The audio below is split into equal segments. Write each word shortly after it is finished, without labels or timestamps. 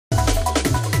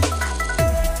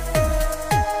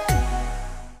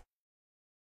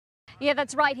Yeah,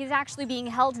 that's right. He's actually being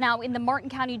held now in the Martin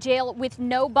County Jail with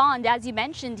no bond. As you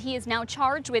mentioned, he is now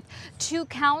charged with 2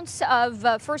 counts of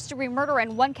first-degree murder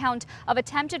and 1 count of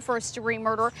attempted first-degree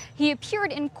murder. He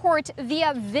appeared in court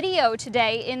via video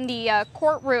today in the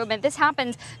courtroom, and this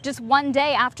happened just 1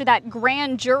 day after that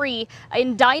grand jury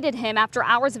indicted him after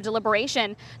hours of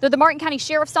deliberation. Though the Martin County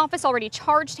Sheriff's Office already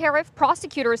charged Harrouff,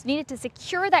 prosecutors needed to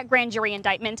secure that grand jury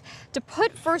indictment to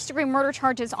put first-degree murder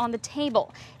charges on the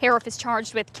table. Harrouff is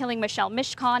charged with killing Michelle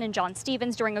Mishcon and John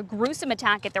Stevens during a gruesome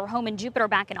attack at their home in Jupiter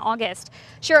back in August.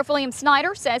 Sheriff William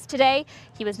Snyder says today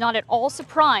he was not at all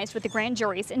surprised with the grand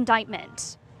jury's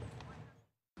indictment.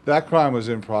 That crime was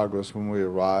in progress when we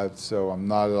arrived, so I'm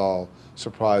not at all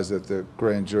surprised that the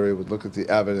grand jury would look at the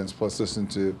evidence plus listen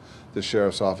to the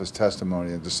sheriff's office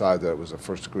testimony and decide that it was a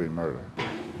first-degree murder.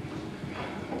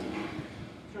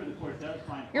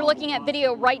 You're looking at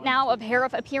video right now of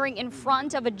Harrouff appearing in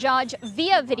front of a judge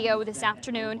via video this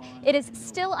afternoon. It is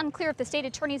still unclear if the state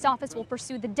attorney's office will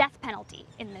pursue the death penalty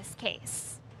in this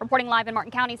case. Reporting live in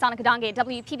Martin County, Sanika Dange,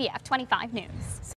 WPBF 25 News.